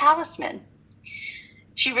exchange for the talisman.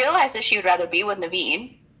 She realizes she would rather be with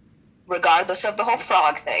Naveen, regardless of the whole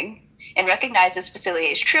frog thing, and recognizes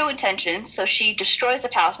Facilier's true intentions, so she destroys the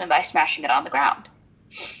talisman by smashing it on the ground,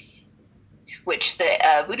 which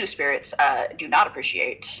the voodoo spirits do not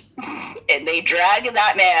appreciate. And they drag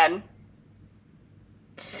that man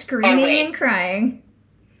Screaming and crying.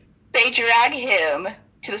 They drag him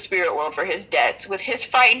to the spirit world for his debts, with his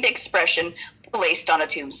frightened expression placed on a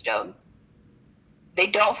tombstone. They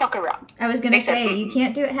don't fuck around. I was going to say, you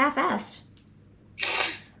can't do it half-assed.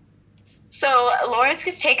 So Lawrence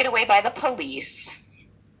gets taken away by the police.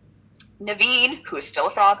 Naveen, who is still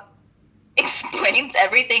a frog, explains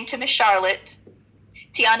everything to Miss Charlotte.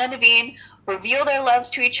 Tiana and Naveen reveal their loves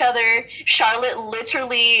to each other. Charlotte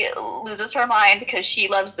literally loses her mind because she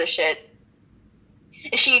loves the shit.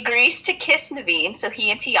 She agrees to kiss Naveen so he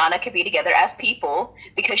and Tiana can be together as people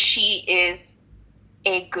because she is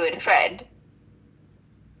a good friend.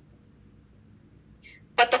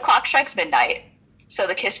 But the clock strikes midnight, so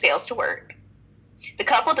the kiss fails to work. The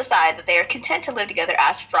couple decide that they are content to live together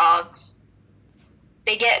as frogs.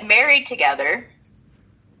 They get married together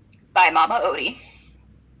by Mama Odie.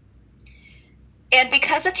 And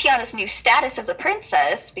because of Tiana's new status as a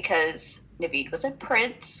princess, because Naveen was a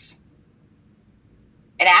prince,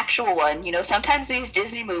 an actual one, you know, sometimes these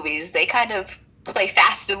Disney movies, they kind of play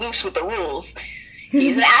fast and loose with the rules.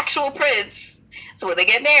 He's an actual prince. So when they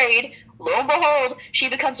get married, lo and behold, she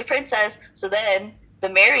becomes a princess. So then the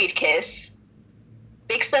married kiss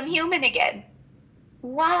makes them human again.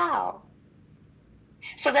 Wow.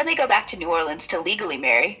 So then they go back to New Orleans to legally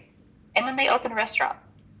marry, and then they open a restaurant.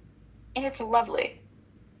 And it's lovely.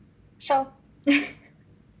 So,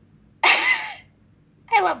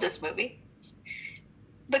 I love this movie.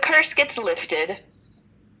 The curse gets lifted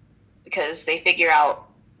because they figure out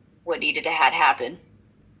what needed to had happen.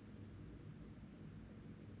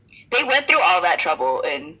 They went through all that trouble,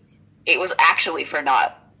 and it was actually for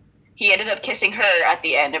naught. He ended up kissing her at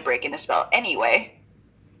the end and breaking the spell anyway.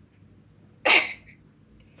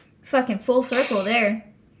 Fucking full circle there.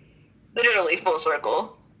 Literally full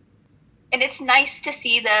circle. And it's nice to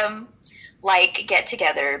see them, like, get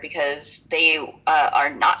together because they are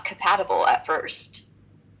not compatible at first.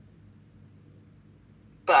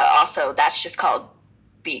 But also, that's just called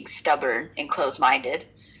being stubborn and closed-minded.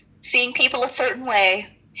 Seeing people a certain way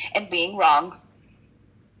and being wrong.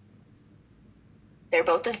 They're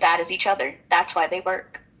both as bad as each other. That's why they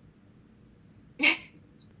work.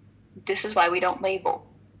 This is why we don't label.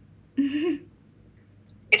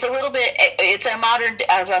 It's a little bit, it's a modern,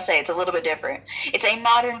 I was about to say, it's a little bit different. It's a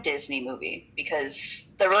modern Disney movie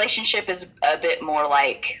because the relationship is a bit more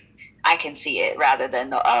like, I can see it, rather than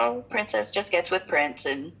the, oh, princess just gets with prince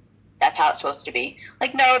and that's how it's supposed to be.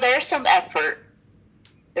 Like, no, there's some effort.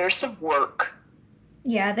 There's some work.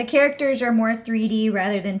 Yeah, the characters are more 3D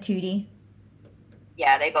rather than 2D.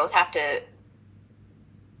 Yeah, they both have to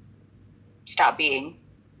stop being,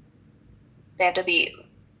 they have to be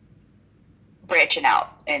branching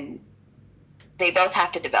out, and they both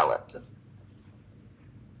have to develop.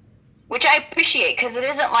 Which I appreciate, because it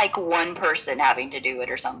isn't like one person having to do it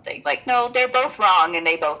or something. Like, no, they're both wrong, and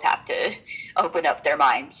they both have to open up their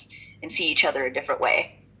minds and see each other a different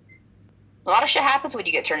way. A lot of shit happens when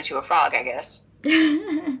you get turned into a frog, I guess.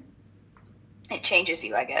 It changes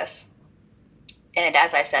you, I guess. And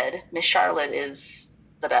as I said, Miss Charlotte is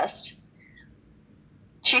the best.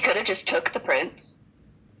 She could have just took the prince.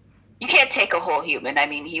 You can't take a whole human. I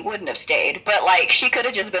mean, he wouldn't have stayed. But, like, she could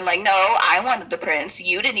have just been like, no, I wanted the prince.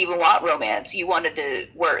 You didn't even want romance. You wanted to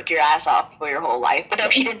work your ass off for your whole life. But no,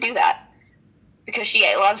 she didn't do that. Because she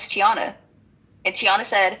loves Tiana. And Tiana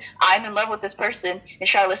said, I'm in love with this person. And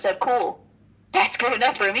Charlotte said, cool. That's good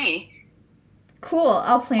enough for me. Cool.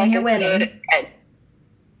 I'll plan Like your a wedding. good end.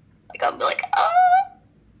 Like I'll be like,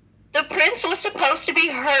 the prince was supposed to be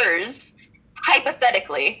hers,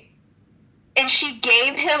 hypothetically, and she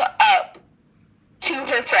gave him up to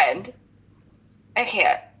her friend. I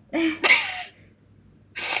can't.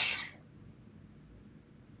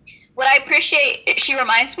 What I appreciate, she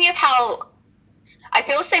reminds me of how I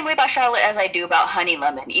feel the same way about Charlotte as I do about Honey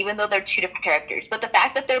Lemon, even though they're two different characters. But the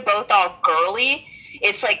fact that they're both all girly,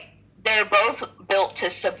 it's like they're both built to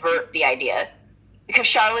subvert the idea. Because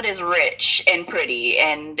Charlotte is rich and pretty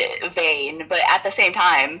and vain, but at the same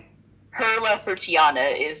time, her love for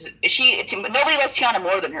Tiana nobody loves Tiana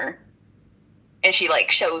more than her. And she, like,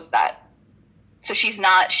 shows that. So she's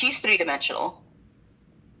three-dimensional.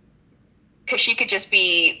 Because she could just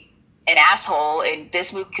be an asshole, and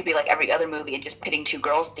this movie could be like every other movie and just pitting two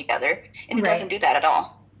girls together, and it doesn't do that at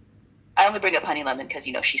all. I only bring up Honey Lemon because,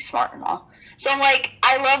 she's smart and all. So I'm like,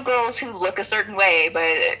 I love girls who look a certain way,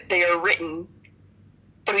 but they are written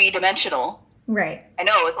three-dimensional. Right. I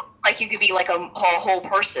know, it's like you could be like a whole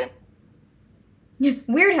person.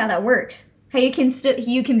 Weird how that works. How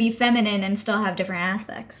you can be feminine and still have different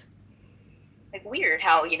aspects. Like, weird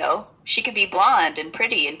how, she could be blonde and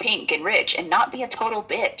pretty and pink and rich and not be a total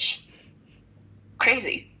bitch.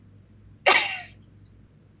 Crazy.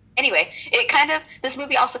 Anyway, this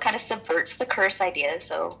movie also kind of subverts the curse idea.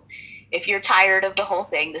 So if you're tired of the whole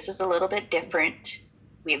thing, this is a little bit different.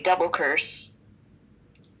 We have double curse.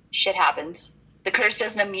 Shit happens. The curse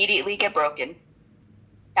doesn't immediately get broken.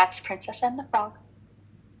 That's Princess and the Frog.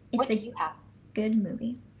 What do you have? Good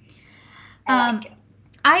movie. I like it.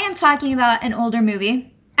 I am talking about an older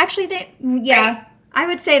movie. Actually, Right. I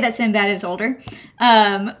would say that Sinbad is older.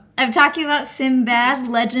 I'm talking about Sinbad,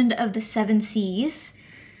 Legend of the Seven Seas.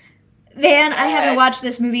 Man, I haven't watched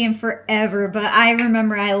this movie in forever, but I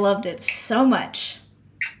remember I loved it so much.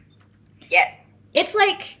 Yes. It's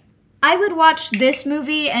like, I would watch this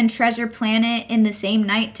movie and Treasure Planet in the same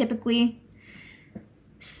night, typically.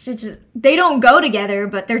 They don't go together,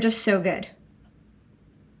 but they're just so good.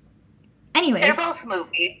 Anyways. They're both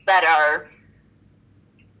movies that are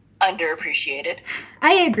underappreciated.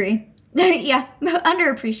 I agree. Yeah,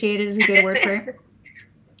 underappreciated is a good word for it.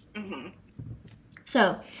 Mm-hmm.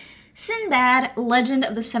 So, Sinbad, Legend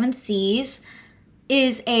of the Seven Seas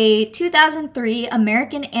is a 2003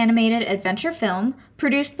 American animated adventure film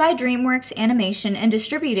produced by DreamWorks Animation and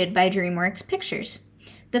distributed by DreamWorks Pictures.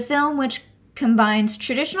 The film, which combines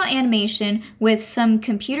traditional animation with some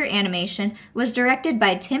computer animation, was directed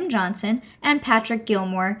by Tim Johnson and Patrick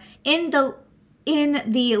Gilmore in the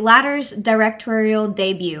latter's directorial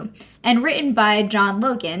debut, and written by John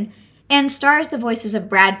Logan, and stars the voices of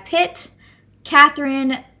Brad Pitt,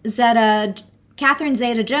 Catherine Zeta-Jones,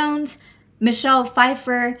 Michelle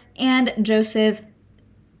Pfeiffer, and Joseph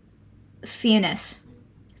Fiennes.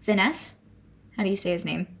 Fiennes? How do you say his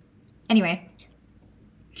name? Anyway.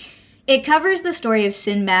 It covers the story of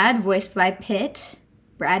Sinbad, voiced by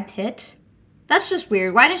Brad Pitt. That's just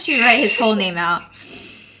weird. Why didn't you write his whole name out?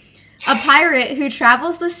 A pirate who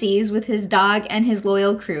travels the seas with his dog and his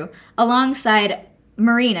loyal crew, alongside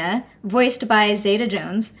Marina, voiced by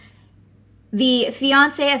Zeta-Jones, the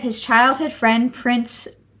fiancé of his childhood friend Prince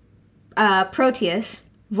Proteus,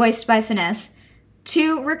 voiced by Finesse,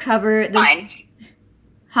 to recover the... Fines.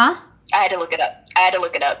 Huh? I had to look it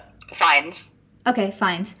up. Fines. Okay,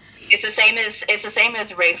 Fines. It's the same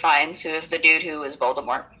as Ray Fiennes, who is the dude who is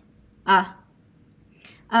Voldemort.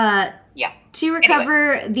 Yeah. To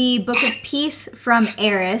recover the Book of Peace from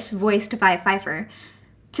Eris, voiced by Pfeiffer,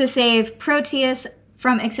 to save Proteus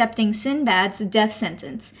from accepting Sinbad's death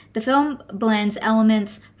sentence. The film blends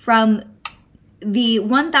elements from the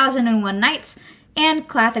 1001 Nights and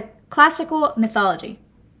classical mythology.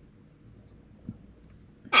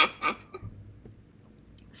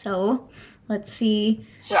 So, let's see.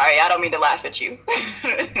 Sorry, I don't mean to laugh at you.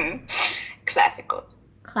 Classical.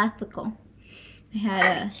 I had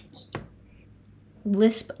a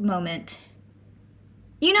lisp moment.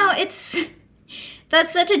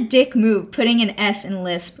 That's such a dick move, putting an S in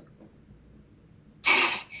lisp.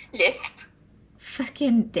 Lisp.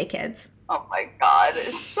 Fucking dickheads. Oh my god,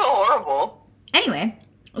 it's so horrible. Anyway,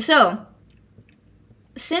 so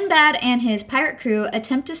Sinbad and his pirate crew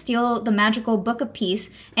attempt to steal the magical Book of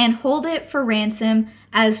Peace and hold it for ransom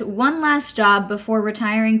as one last job before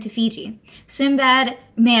retiring to Fiji. Sinbad,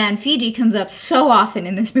 man, Fiji comes up so often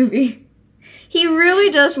in this movie. He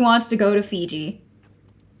really just wants to go to Fiji.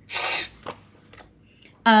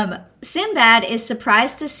 Sinbad is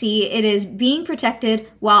surprised to see it is being protected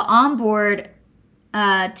while on board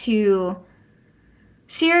to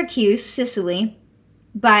Syracuse, Sicily,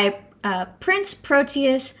 by Prince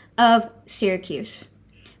Proteus, of Syracuse.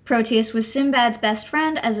 Proteus was Sinbad's best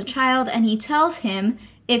friend as a child, and he tells him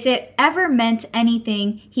if it ever meant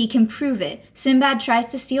anything, he can prove it. Sinbad tries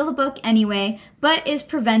to steal the book anyway, but is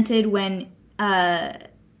prevented when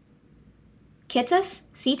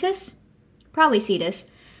Cetus? Probably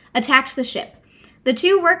Cetus, attacks the ship. The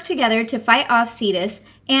two work together to fight off Cetus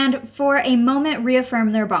and for a moment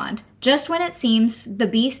reaffirm their bond. Just when it seems the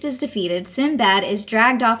beast is defeated, Sinbad is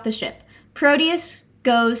dragged off the ship. Proteus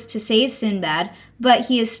goes to save Sinbad, but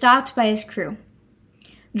he is stopped by his crew.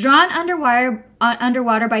 Drawn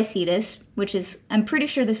underwater by Cetus, which is, I'm pretty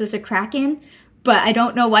sure this is a kraken, but I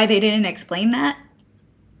don't know why they didn't explain that.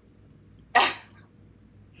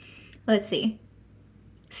 Let's see.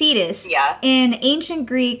 Cetus. Yeah. In ancient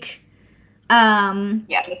Greek,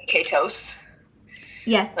 Katos.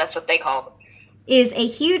 Yeah. That's what they call it. Is a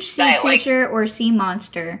huge sea creature or sea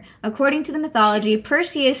monster. According to the mythology,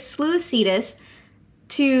 Perseus slew Cetus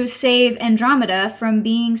to save Andromeda from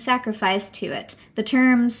being sacrificed to it. The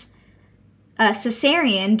terms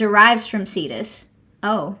Caesarean derives from Cetus.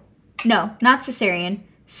 Oh. No, not Caesarean.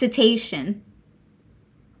 Cetacean.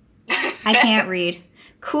 I can't read.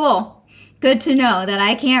 Cool. Good to know that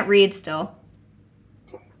I can't read still.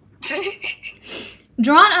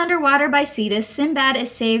 Drawn underwater by Cetus, Sinbad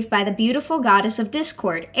is saved by the beautiful goddess of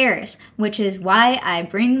discord, Eris, which is why I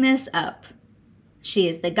bring this up. She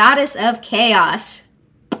is the goddess of chaos.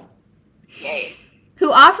 Yay.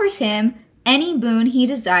 Who offers him any boon he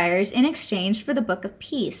desires in exchange for the Book of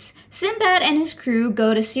Peace. Sinbad and his crew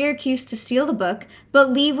go to Syracuse to steal the book, but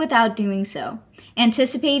leave without doing so.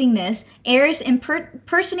 Anticipating this, Eris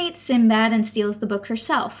impersonates Sinbad and steals the book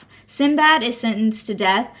herself. Sinbad is sentenced to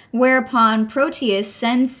death, whereupon Proteus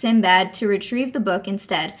sends Sinbad to retrieve the book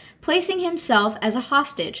instead, placing himself as a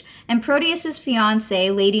hostage, and Proteus's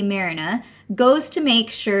fiancée, Lady Marina, goes to make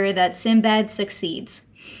sure that Sinbad succeeds.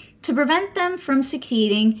 To prevent them from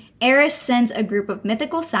succeeding, Eris sends a group of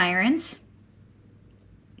mythical sirens,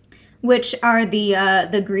 which are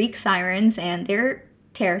the Greek sirens, and they're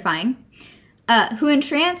terrifying, who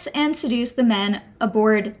entrance and seduce the men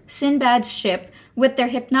aboard Sinbad's ship with their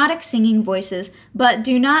hypnotic singing voices, but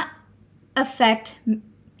do not affect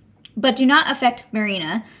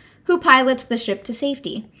Marina, who pilots the ship to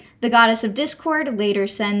safety. The goddess of discord later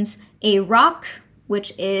sends a roc,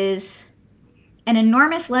 which is an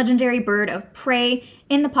enormous legendary bird of prey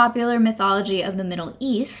in the popular mythology of the Middle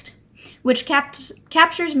East, which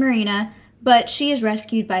captures Marina, but she is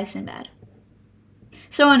rescued by Sinbad.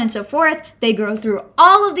 So on and so forth. They go through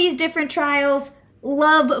all of these different trials.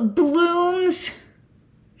 Love blooms.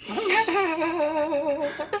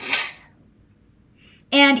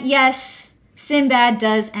 And yes, Sinbad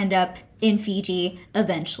does end up in Fiji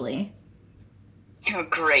eventually. Oh,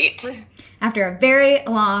 great. After a very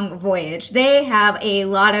long voyage. They have a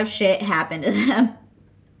lot of shit happen to them.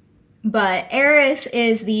 But Eris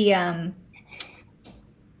is the,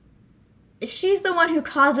 she's the one who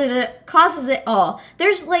causes it all.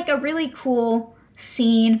 There's like a really cool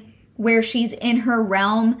scene where she's in her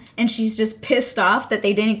realm and she's just pissed off that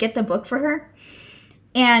they didn't get the book for her.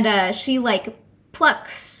 And she like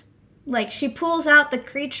plucks, like she pulls out the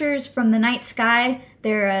creatures from the night sky.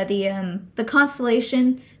 They're the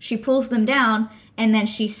constellation. She pulls them down and then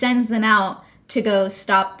she sends them out to go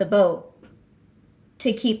stop the boat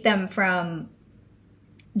to keep them from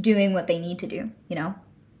doing what they need to do, you know?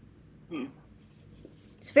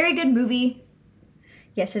 It's a very good movie.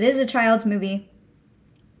 Yes, it is a child's movie.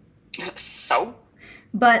 So?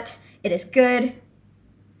 But it is good.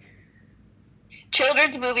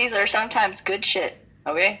 Children's movies are sometimes good shit,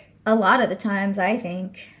 okay? A lot of the times, I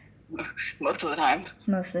think. Most of the time.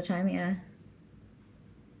 Most of the time, yeah.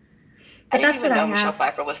 I But didn't that's even what I know Michelle have.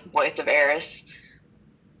 Pfeiffer was the voice of Eris.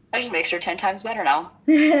 That just makes her 10 times better now.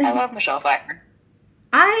 I love Michelle Pfeiffer.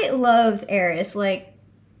 I loved Eris, like,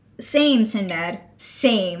 same Sinbad,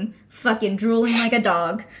 same, fucking drooling like a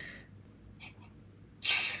dog.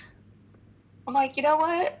 I'm like, you know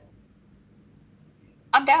what?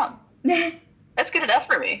 I'm down. That's good enough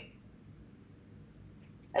for me.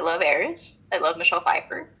 I love Eris. I love Michelle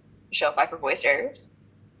Pfeiffer. Michelle Pfeiffer voiced Eris.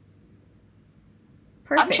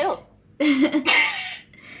 Perfect. I'm chill.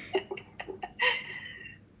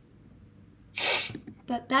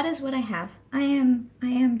 But that is what I have. I am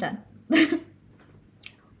done.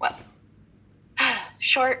 Well,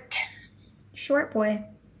 short Short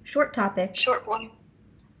topic. Short one.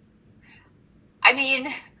 I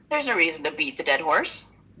mean, there's no reason to beat the dead horse.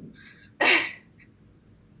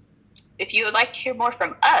 If you would like to hear more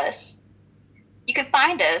from us, you can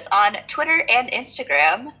find us on Twitter and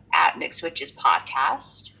Instagram at Mixed Witches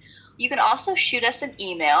Podcast. You can also shoot us an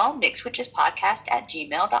email,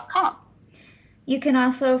 mixedwitchespodcast@gmail.com. You can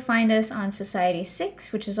also find us on Society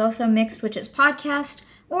 6, which is also Mixed Witches Podcast,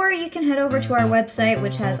 or you can head over to our website,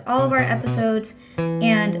 which has all of our episodes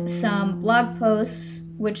and some blog posts,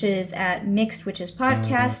 which is at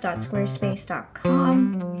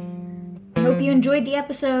mixedwitchespodcast.squarespace.com. I hope you enjoyed the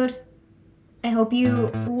episode. I hope you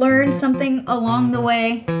learned something along the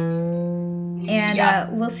way.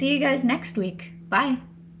 And we'll see you guys next week. Bye.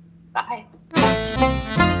 Bye.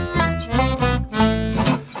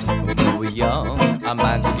 When we were young, our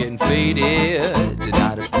minds were getting faded. Did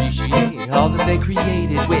not appreciate all that they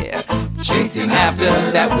created. We're chasing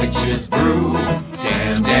after that witch's brew.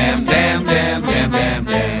 Damn, damn, damn, damn, damn, damn,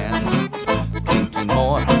 damn. Thinking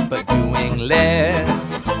more, but doing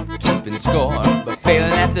less. Keeping score, but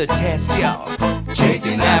failing at the test, y'all.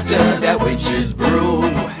 Chasing after that witch's brew.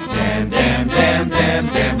 Damn, damn, damn, damn,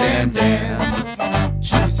 damn, damn, damn.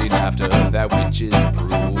 Chasing after that witch's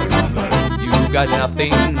brew. You got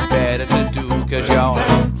nothing better to do, 'cause you're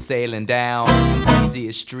sailing down the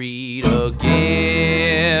easiest street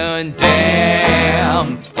again.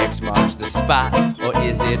 Damn, X marks the spot, or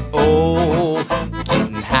is it O?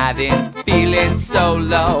 Getting high then feeling so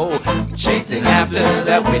low. Chasing after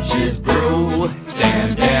that witch's brew.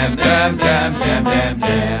 Damn, damn, damn, damn, damn, damn,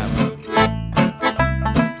 damn.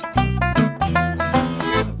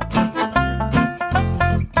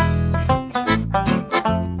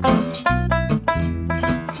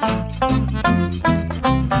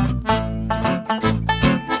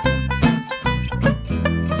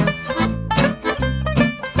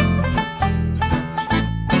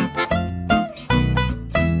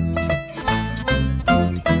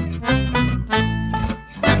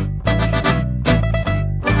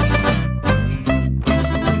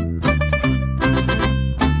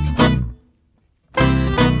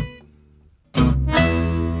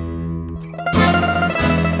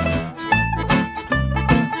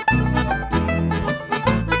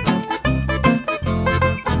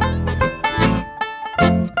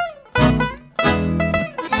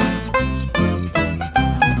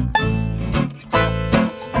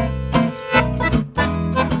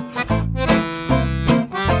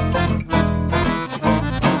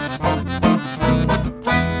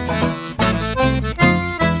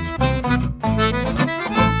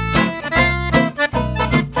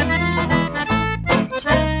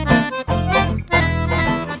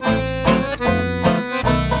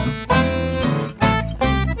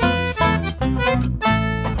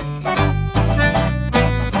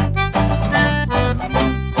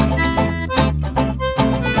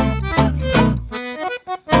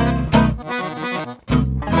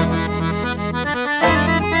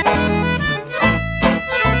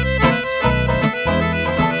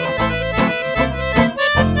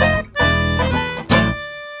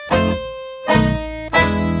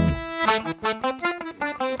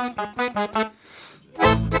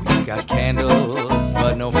 Got candles,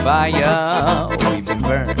 but no fire. We've been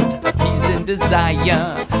burned, appeasing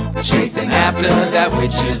desire. Chasing after that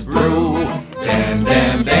witch's brew. Damn,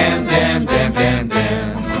 damn, damn, damn, damn, damn,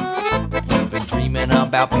 damn. Been dreaming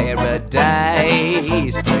about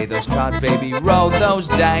paradise. Play those cards, baby, roll those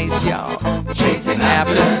dice, y'all. Chasing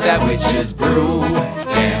after that witch's brew.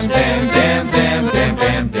 Damn, damn, damn, damn, damn,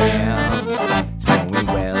 damn, damn. It's going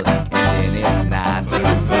well, and then it's not.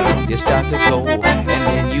 You start to go, and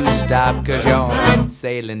then you stop, 'cause you're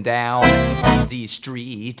sailing down easy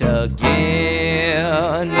street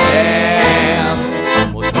again. Damn,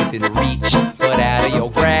 almost within reach, but out of your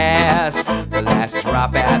grasp. The last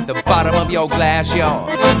drop at the bottom of your glass, you're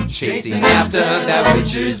chasing after that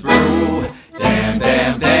witch's brew. Damn,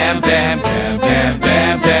 damn, damn, damn, damn, damn,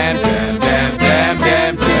 damn, damn, damn.